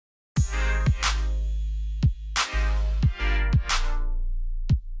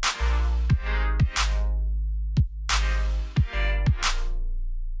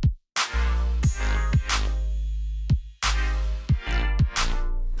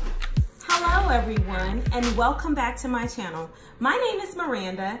everyone, and welcome back to my channel. My name is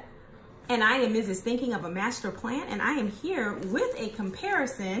Miranda, and I am Mrs. Thinking of a Master Plan, and I am here with a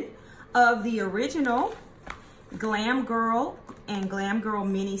comparison of the original Glam Girl and Glam Girl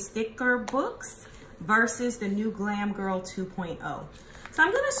mini sticker books versus the new Glam Girl 2.0. So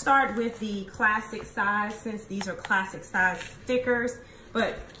I'm gonna start with the classic size, since these are classic size stickers,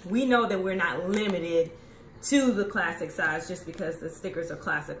 but we know that we're not limited to the classic size just because the stickers are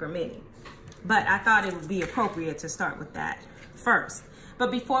classic or mini. But I thought it would be appropriate to start with that first. But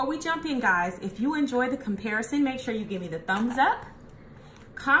before we jump in, guys, if you enjoy the comparison, make sure you give me the thumbs up.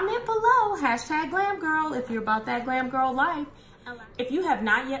 Comment below, #GlamGirl, if you're about that glam girl life. If you have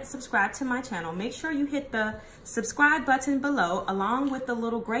not yet subscribed to my channel, make sure you hit the subscribe button below along with the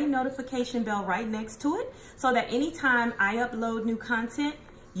little gray notification bell right next to it so that anytime I upload new content,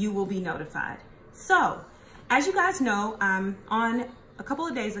 you will be notified. So, as you guys know, on a couple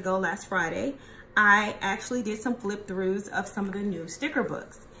of days ago, last Friday, I actually did some flip throughs of some of the new sticker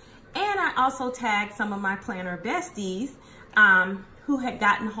books. And I also tagged some of my planner besties who had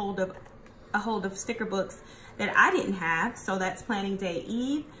gotten a hold of sticker books that I didn't have. So that's Planning Day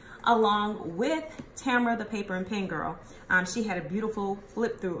Eve, along with Tamara, the paper and pen girl. She had a beautiful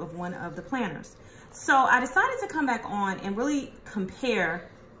flip through of one of the planners. So I decided to come back on and really compare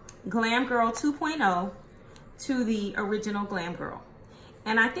Glam Girl 2.0 to the original Glam Girl.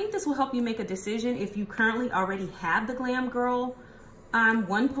 And I think this will help you make a decision if you currently already have the Glam Girl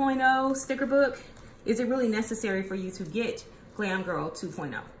 1.0 sticker book. Is it really necessary for you to get Glam Girl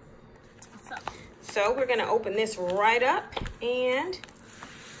 2.0? So we're gonna open this right up and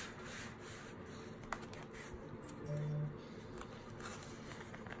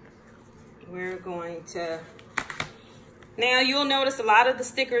we're going to, now you'll notice a lot of the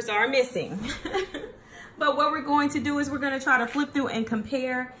stickers are missing. But what we're going to do is we're going to try to flip through and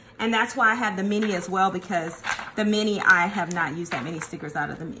compare. And that's why I have the mini as well, because the mini, I have not used that many stickers out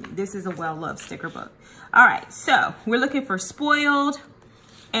of the mini. This is a well-loved sticker book. All right, so we're looking for Spoiled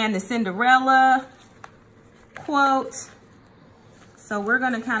and the Cinderella quote. So we're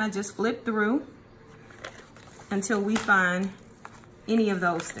going to kind of just flip through until we find any of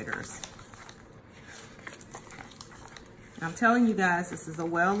those stickers. I'm telling you guys, this is a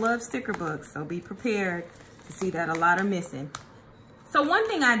well-loved sticker book, so be prepared to see that a lot are missing. So one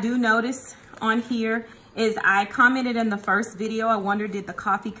thing I do notice on here is I commented in the first video, I wondered did the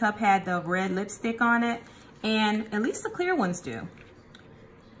coffee cup had the red lipstick on it, and at least the clear ones do.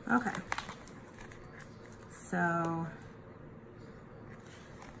 Okay. So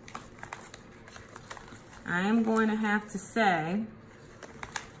I am going to have to say,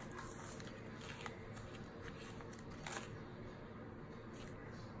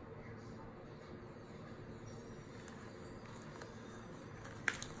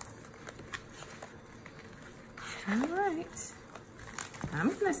 all right, I'm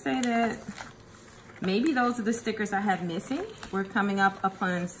gonna say that maybe those are the stickers I have missing. We're coming up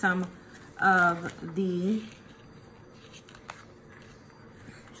upon some of the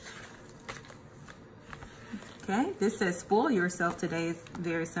okay, this says Spoil Yourself today. Is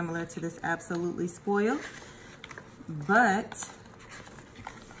very similar to this Absolutely Spoiled, but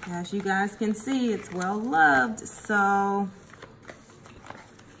as you guys can see, it's well loved, so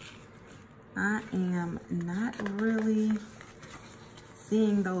I am not really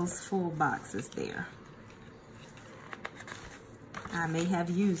seeing those full boxes there. I may have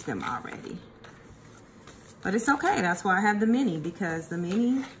used them already, but it's okay. That's why I have the mini, because the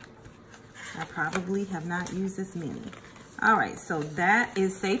mini, I probably have not used this mini. All right, so that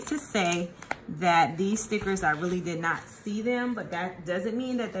is safe to say that these stickers, I really did not see them, but that doesn't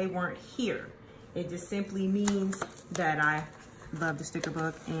mean that they weren't here. It just simply means that I love the sticker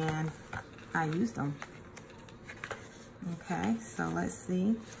book and I used them. Okay, so let's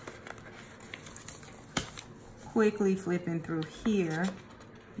see. Quickly flipping through here,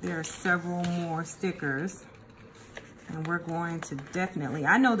 there are several more stickers. And we're going to definitely,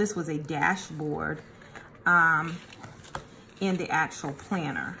 I know this was a dashboard in the actual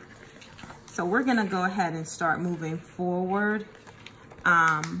planner. So we're gonna go ahead and start moving forward.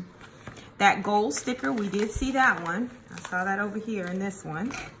 That gold sticker, we did see that one. I saw that over here in this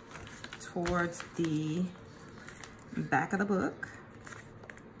one, towards the back of the book.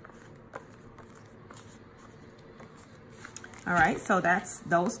 All right, so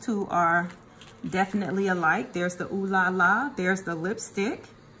those two are definitely alike. There's the Ooh La La, there's the lipstick.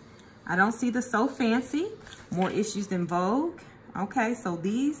 I don't see the So Fancy, More Issues Than Vogue. Okay, so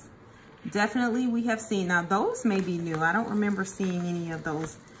these definitely we have seen. Now those may be new. I don't remember seeing any of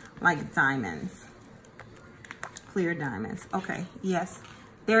those like diamonds, clear diamonds. Okay, yes,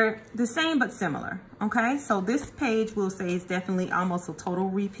 They're the same but similar, okay? So this page we'll say is definitely almost a total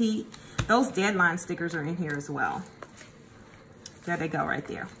repeat. Those deadline stickers are in here as well. There they go right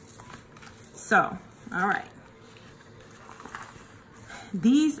there. So, all right.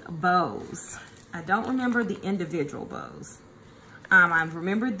 These bows, I don't remember the individual bows. I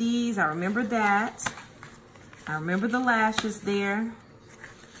remember these, I remember that. I remember the lashes there.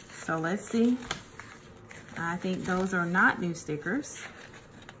 So let's see. I think those are not new stickers.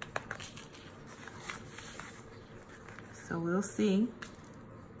 So we'll see.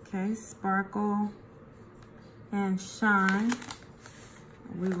 Okay, sparkle and shine.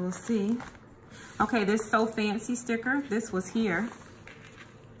 We will see. Okay, this So Fancy sticker, this was here.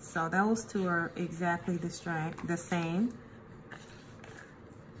 So those two are exactly the same.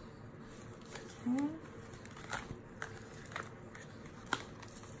 Okay.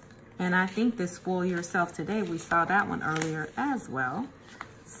 And I think this Spoil Yourself Today, we saw that one earlier as well.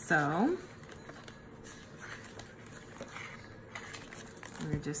 So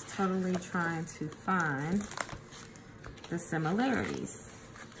we're just totally trying to find the similarities.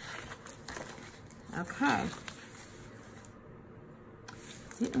 Okay.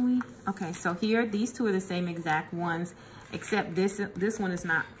 Didn't we? Okay, so here, these two are the same exact ones, except this one is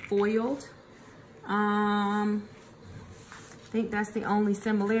not foiled. I think that's the only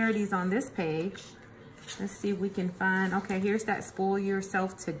similarities on this page. Let's see if we can find, okay, here's that Spoil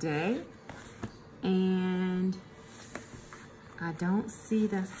Yourself Today. And I don't see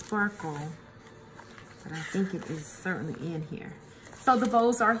the sparkle, but I think it is certainly in here. So the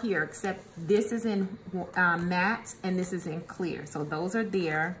bows are here, except this is in matte and this is in clear. So those are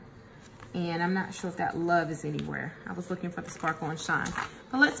there. And I'm not sure if that love is anywhere. I was looking for the sparkle and shine.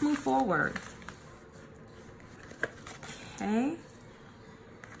 But let's move forward. Okay.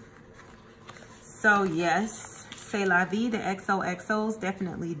 So yes, C'est La Vie, the XOXO's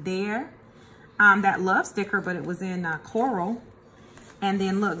definitely there. That love sticker, but it was in coral. And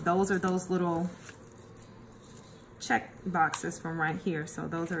then look, those are those little check boxes from right here. So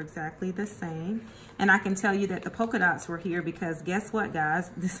those are exactly the same. And I can tell you that the polka dots were here because guess what,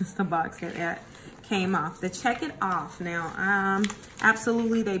 guys? This is the box that came off. The Check It Off. Now,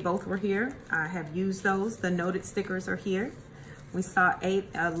 absolutely, they both were here. I have used those. The noted stickers are here. We saw a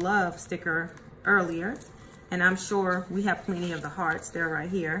love sticker earlier, and I'm sure we have plenty of the hearts. They're right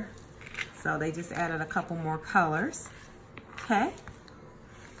here. So they just added a couple more colors. Okay.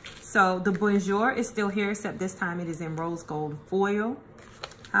 So the Bonjour is still here, except this time it is in rose gold foil.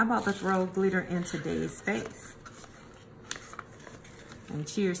 How about the Throw Glitter in Today's Face? And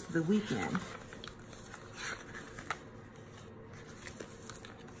Cheers to the Weekend.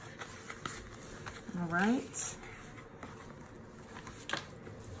 All right.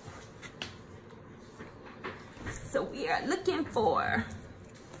 So we are looking for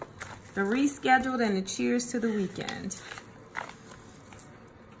the Rescheduled and the Cheers to the Weekend.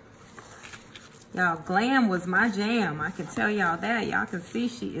 Y'all, Glam was my jam. I can tell y'all that. Y'all can see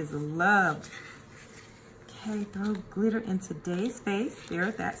she is loved. Okay, Throw Glitter in Today's Face.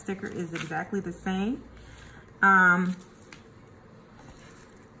 There, that sticker is exactly the same. I'm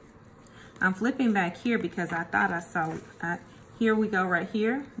flipping back here because I thought I saw, here we go right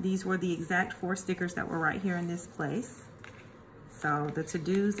here. These were the exact 4 stickers that were right here in this place. So the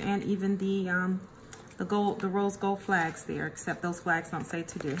to-dos and even the rose gold flags there, except those flags don't say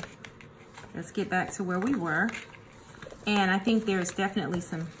to-do. Let's get back to where we were. And I think there's definitely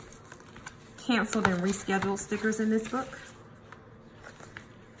some canceled and rescheduled stickers in this book.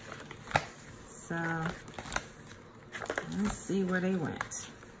 So let's see where they went.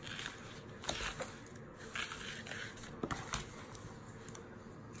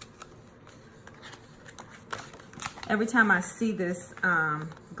 Every time I see this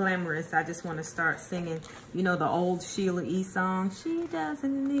glamorous, I just want to start singing, you know, the old Sheila E. song. She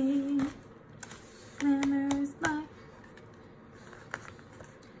doesn't need glamorous life.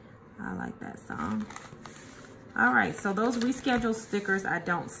 I like that song. All right, so those rescheduled stickers I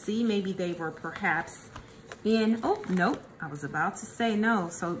don't see. Maybe they were perhaps in, oh, nope. I was about to say no.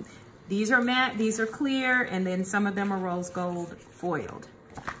 So these are matte, these are clear, and then some of them are rose gold foiled.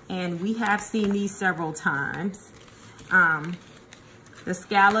 And we have seen these several times. The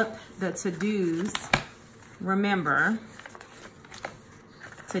scallop, the to-dos, remember,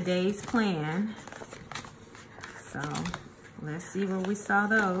 today's plan. So let's see where we saw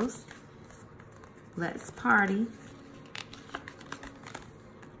those. Let's party.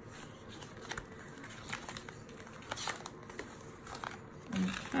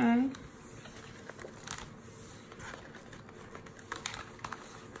 Okay.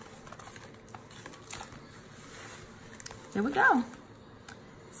 There we go.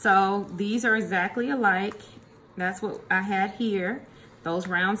 So these are exactly alike. That's what I had here. Those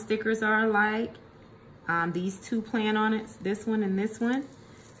round stickers are alike. These two plan on it, this one and this one.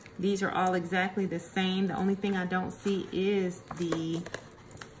 These are all exactly the same. The only thing I don't see is the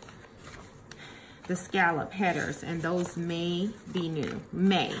scallop headers, and those may be new.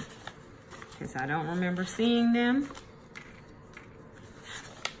 May, because I don't remember seeing them.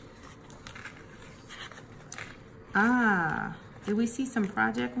 Did we see some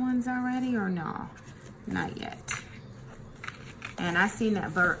project ones already or no? Not yet. And I seen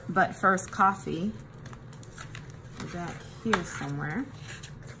that But First Coffee back here somewhere.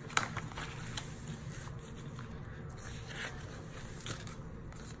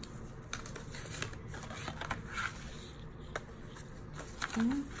 Okay.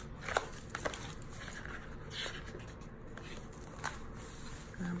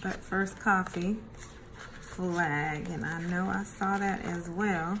 But First Coffee flag, and I know I saw that as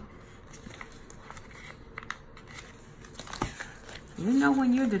well. You know,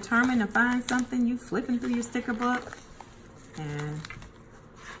 when you're determined to find something, you flipping through your sticker book and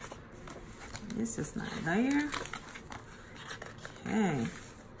it's just not there. Okay,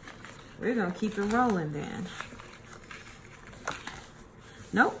 we're gonna keep it rolling then.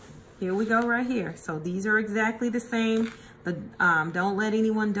 Nope, here we go right here. So these are exactly the same. The Don't Let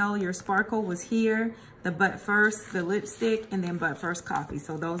Anyone Dull Your Sparkle was here. The But First, the lipstick, and then But First Coffee.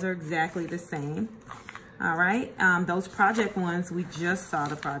 So those are exactly the same. All right, those project ones, we just saw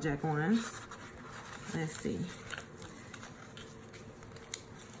the project ones. Let's see.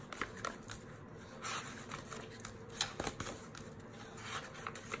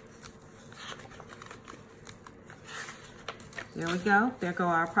 There we go. There go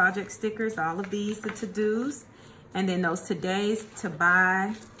our project stickers. All of these, the to-dos. And then those today's to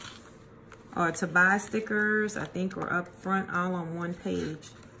buy stickers, I think were up front all on one page.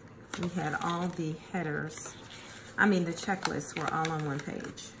 We had all the headers. I mean, the checklists were all on one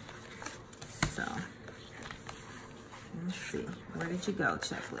page. So, let's see. Where did you go,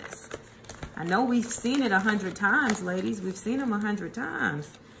 checklist? I know we've seen it 100 times, ladies. We've seen them 100 times.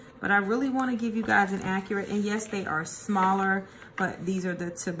 But I really want to give you guys an accurate, and yes, they are smaller, but these are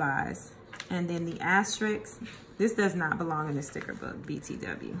the to buys. And then the asterisks, this does not belong in the sticker book,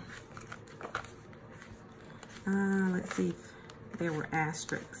 BTW. Let's see if there were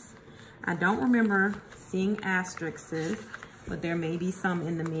asterisks. I don't remember seeing asterisks, but there may be some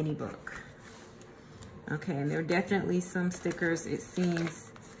in the mini book. Okay, and there are definitely some stickers, it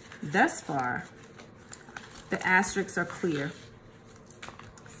seems, thus far. The asterisks are clear,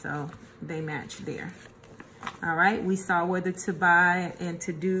 so they match there. All right, we saw where the to buy and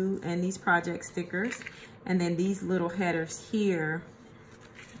to do and these project stickers. And then these little headers here,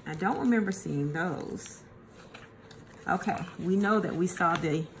 I don't remember seeing those. Okay, we know that we saw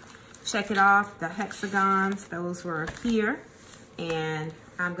the check it off, the hexagons, those were here. And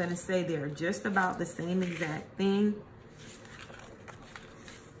I'm gonna say they're just about the same exact thing.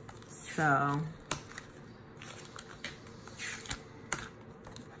 So,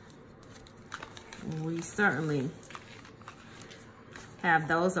 we certainly have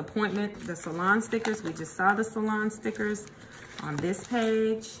those the salon stickers. We just saw the salon stickers on this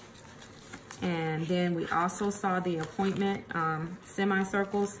page. And then we also saw the appointment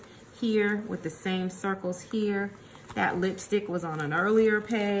semicircles here with the same circles here. That lipstick was on an earlier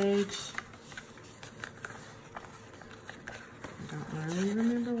page. I don't really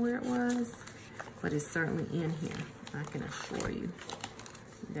remember where it was, but it's certainly in here. I can assure you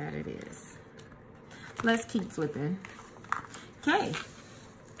that it is. Let's keep flipping. Okay,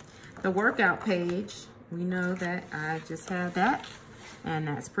 the workout page, we know that I just have that, and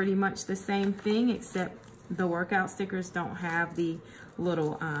that's pretty much the same thing, except the workout stickers don't have the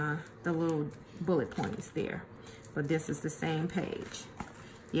little bullet points there, but this is the same page.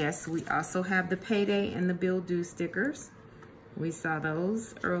 Yes, we also have the payday and the bill due stickers. We saw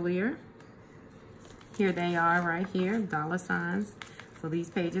those earlier. Here they are right here, dollar signs. So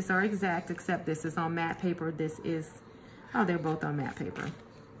these pages are exact, except this is on matte paper. This is, oh, they're both on matte paper.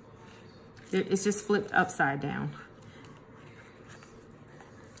 It's just flipped upside down.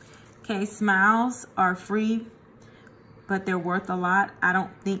 Okay, smiles are free, but they're worth a lot. I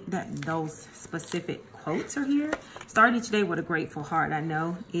don't think that those specific quotes are here. Start each day with a grateful heart, I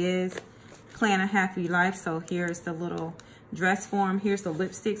know, is plan a happy life. So here's the little dress form. Here's the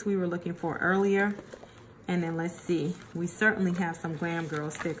lipsticks we were looking for earlier. And then let's see, we certainly have some Glam Girl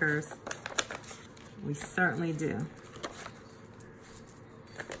stickers. We certainly do.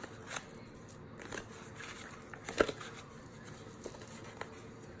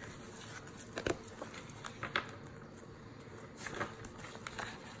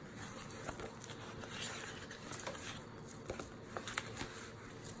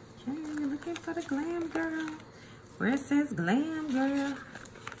 for the Glam Girl. Where it says Glam Girl.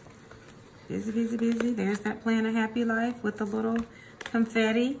 Busy, busy, busy. There's that Plan a Happy Life with the little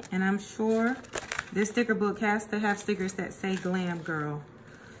confetti. And I'm sure this sticker book has to have stickers that say Glam Girl.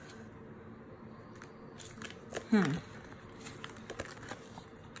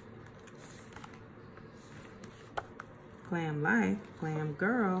 Glam Life, Glam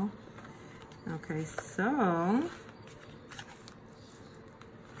Girl. Okay, so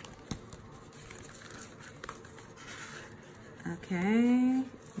okay,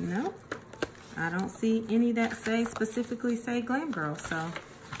 nope. I don't see any that say specifically say Glam Girl, so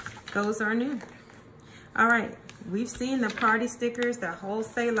those are new. All right, we've seen the party stickers, the whole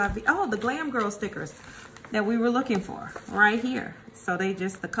Say La Vie. Oh, the Glam Girl stickers that we were looking for right here. So they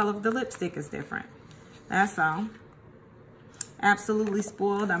just, the color of the lipstick is different. That's all. Absolutely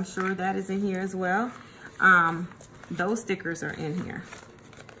Spoiled, I'm sure that is in here as well. Those stickers are in here.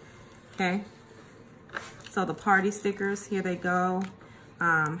 Okay. So the party stickers, here they go.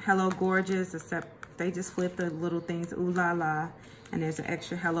 Hello Gorgeous, except they just flip the little things, ooh la la. And there's an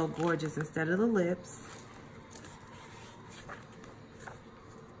extra Hello Gorgeous instead of the lips.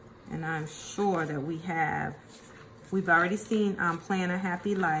 And I'm sure that we've already seen Plan a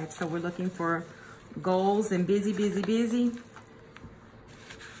Happy Life. So we're looking for goals and busy, busy, busy.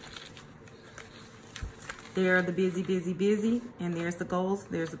 There are the busy, busy, busy. And there's the goals.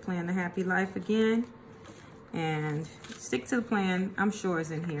 There's the Plan a Happy Life again. And Stick to the Plan, I'm sure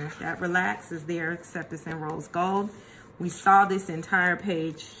is in here. That Relax is there, except it's in rose gold. We saw this entire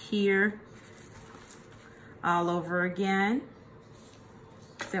page here all over again.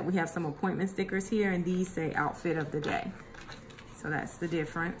 Except we have some appointment stickers here, and these say Outfit of the Day. So that's the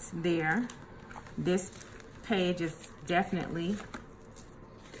difference there. This page is definitely,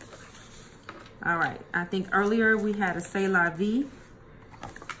 all right. I think earlier we had a Say La Vie.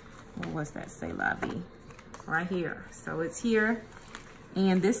 What was that Say La Vie? Right here. So it's here.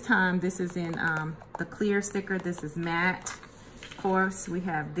 And this time, this is in the clear sticker. This is matte. Of course, we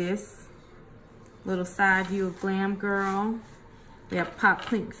have this little side view of Glam Girl. We have Pop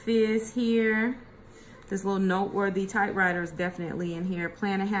Pink Fizz here. This little noteworthy typewriter is definitely in here.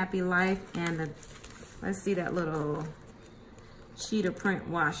 Plan a Happy Life, and the, let's see that little cheetah print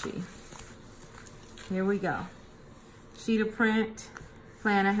washi. Here we go. Cheetah print,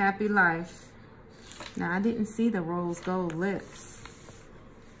 Plan a Happy Life. Now, I didn't see the rose gold lips,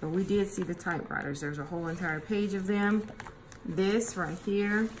 but we did see the typewriters. There's a whole entire page of them. This right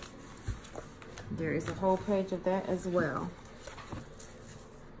here, there is a whole page of that as well.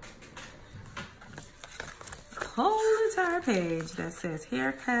 Whole entire page that says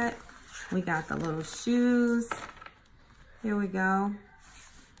haircut. We got the little shoes. Here we go.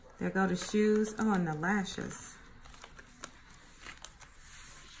 There go the shoes. Oh, and the lashes.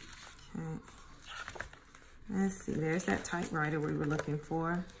 Okay. Let's see, there's that typewriter we were looking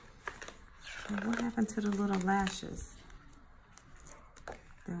for. And what happened to the little lashes?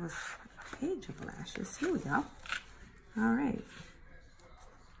 There was a page of lashes. Here we go. All right.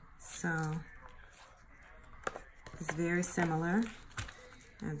 So, it's very similar.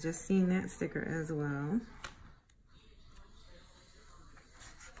 I've just seen that sticker as well.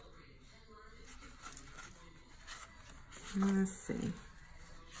 Let's see.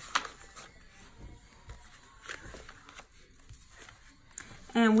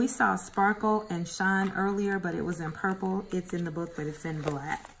 And we saw Sparkle and Shine earlier, but it was in purple. It's in the book, but it's in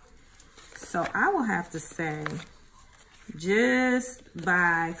black. So I will have to say, just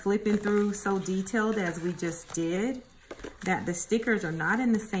by flipping through so detailed as we just did, that the stickers are not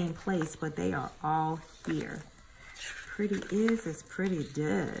in the same place, but they are all here. Pretty is as pretty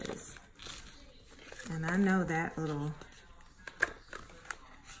does. And I know that little...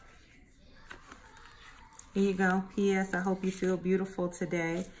 Here you go. P.S. I hope you feel beautiful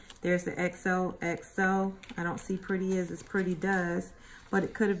today. There's the XOXO. I don't see pretty is as pretty does, but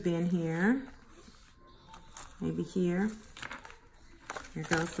it could have been here. Maybe here. Here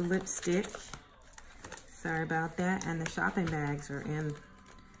goes the lipstick. Sorry about that. And the shopping bags are in.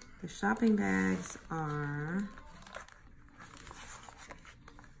 The shopping bags are...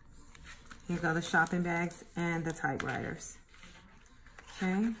 Here go the shopping bags and the typewriters.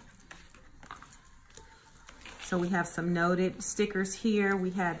 Okay. So we have some noted stickers here.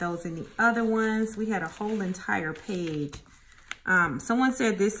 We had those in the other ones. We had a whole entire page. Someone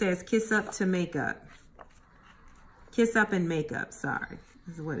said this says Kiss Up to Makeup. Kiss Up and Makeup, sorry,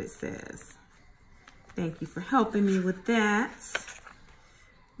 is what it says. Thank you for helping me with that.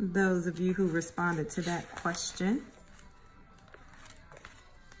 Those of you who responded to that question.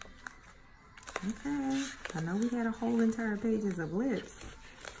 Okay, I know we had a whole entire pages of lips.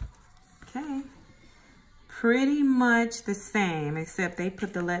 Okay. pretty much the same, except they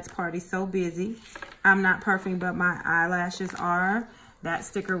put the Let's Party So Busy. I'm not perfect, but my eyelashes are. That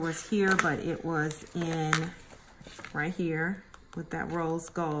sticker was here, but it was in right here with that rose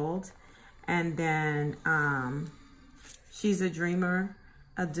gold. And then She's a Dreamer,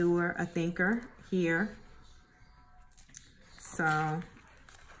 a Doer, a Thinker here. So,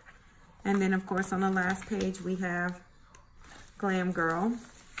 and then of course on the last page we have Glam Girl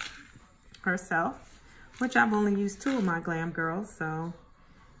herself, which I've only used 2 of my Glam Girls. So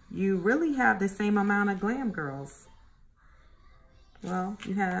you really have the same amount of Glam Girls. Well,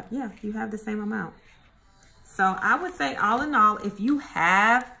 you have, yeah, you have the same amount. So I would say all in all, if you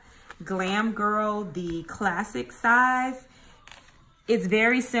have Glam Girl, the classic size, it's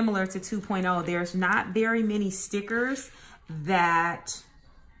very similar to 2.0. There's not very many stickers that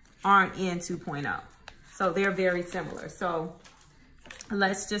aren't in 2.0. So they're very similar. So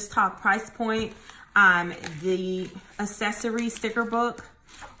let's just talk price point. The accessory sticker book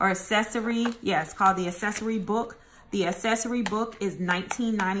or accessory, yeah, it's called the accessory book. The accessory book is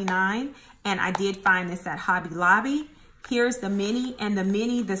 $19.99, and I did find this at Hobby Lobby. Here's the mini, and the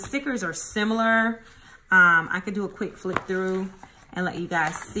mini, the stickers are similar. I could do a quick flip through and let you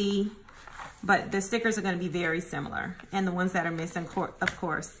guys see, but the stickers are going to be very similar. And the ones that are missing, of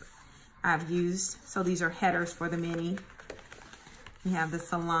course, I've used. So these are headers for the mini. You have the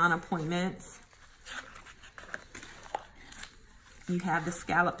salon appointments. You have the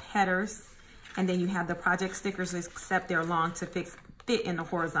scallop headers. And then you have the project stickers, except they're long to fit in the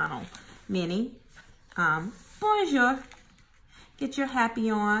horizontal mini. Bonjour. Get your happy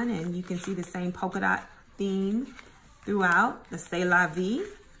on, and you can see the same polka dot theme throughout. The C'est la vie.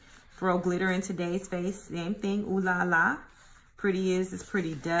 Throw glitter in today's face. Same thing. Ooh la la. Pretty is as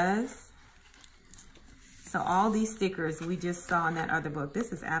pretty does. So all these stickers we just saw in that other book.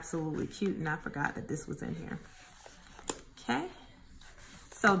 This is absolutely cute, and I forgot that this was in here. Okay.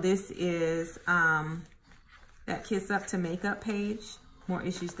 So this is that Kiss Up to Makeup page. More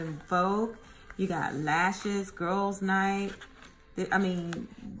issues than Vogue. You got lashes, girls' night. I mean,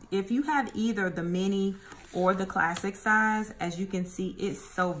 if you have either the mini or the classic size, as you can see, it's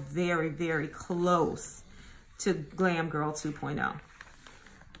so very, very close to Glam Girl 2.0.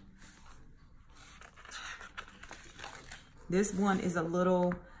 This one is a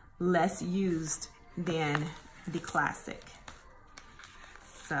little less used than the classic.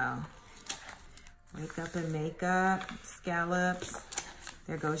 So, wake up and makeup, scallops.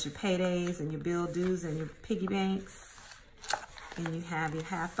 There goes your paydays and your bill dues and your piggy banks. And you have your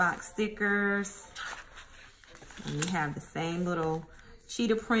half box stickers. And you have the same little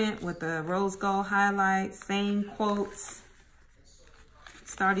cheetah print with the rose gold highlights, same quotes.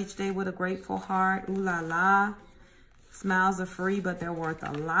 Start each day with a grateful heart, ooh la la. Smiles are free, but they're worth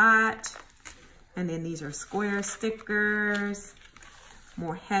a lot. And then these are square stickers.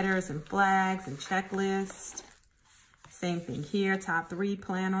 More headers and flags and checklist. Same thing here, top 3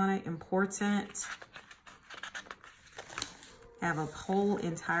 plan on it, important. Have a whole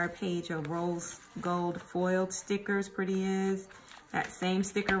entire page of rose gold foiled stickers, pretty is. That same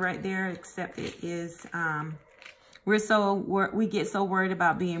sticker right there, except it is, we get so worried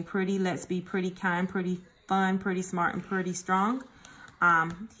about being pretty. Let's be pretty kind, pretty fun, pretty smart, and pretty strong.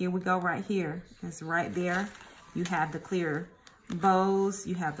 Here we go right here. It's right there. You have the clear bows,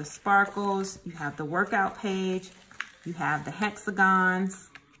 you have the sparkles, you have the workout page, you have the hexagons,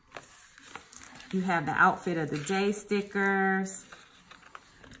 you have the outfit of the day stickers,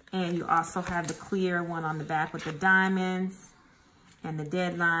 and you also have the clear one on the back with the diamonds and the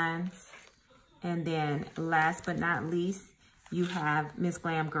deadlines. And then last but not least, you have Miss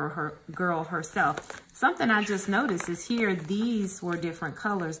Glam Girl herself. Something I just noticed is here, these were different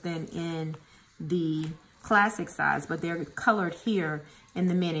colors than in the classic size, but they're colored here in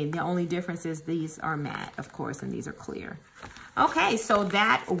the mini. The only difference is these are matte, of course, and these are clear. Okay, so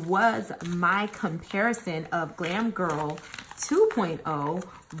that was my comparison of Glam Girl 2.0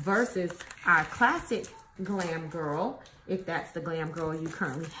 versus our classic Glam Girl, if that's the Glam Girl you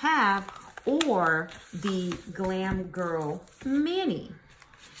currently have, or the Glam Girl Mini.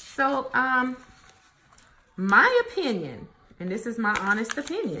 So, my opinion, and this is my honest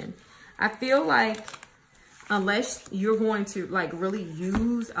opinion, I feel like unless you're going to like really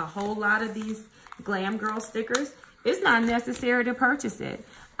use a whole lot of these Glam Girl stickers, it's not necessary to purchase it.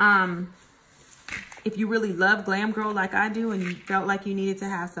 If you really love Glam Girl like I do and you felt like you needed to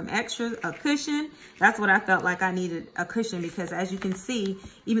have some extra, a cushion, that's what I felt like I needed, a cushion, because as you can see,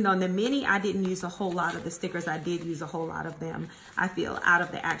 even though in the mini I didn't use a whole lot of the stickers, I did use a whole lot of them, I feel, out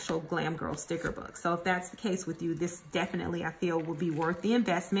of the actual Glam Girl sticker book. So if that's the case with you, this definitely I feel will be worth the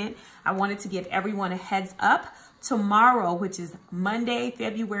investment. I wanted to give everyone a heads up. Tomorrow, which is Monday,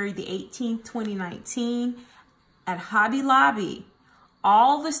 February the 18th, 2019, at Hobby Lobby,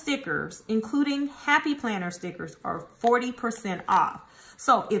 all the stickers, including Happy Planner stickers, are 40% off.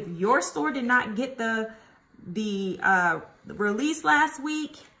 So if your store did not get the release last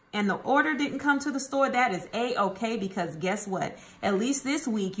week and the order didn't come to the store, that is A-okay, because guess what? At least this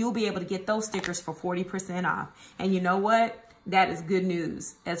week, you'll be able to get those stickers for 40% off. And you know what? That is good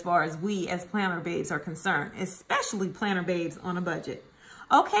news as far as we as planner babes are concerned, especially planner babes on a budget.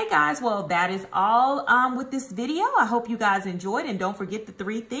 Okay, guys, well, that is all with this video. I hope you guys enjoyed, and don't forget the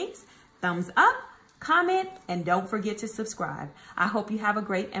 3 things: thumbs up, comment, and don't forget to subscribe. I hope you have a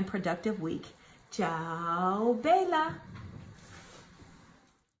great and productive week. Ciao, Bella.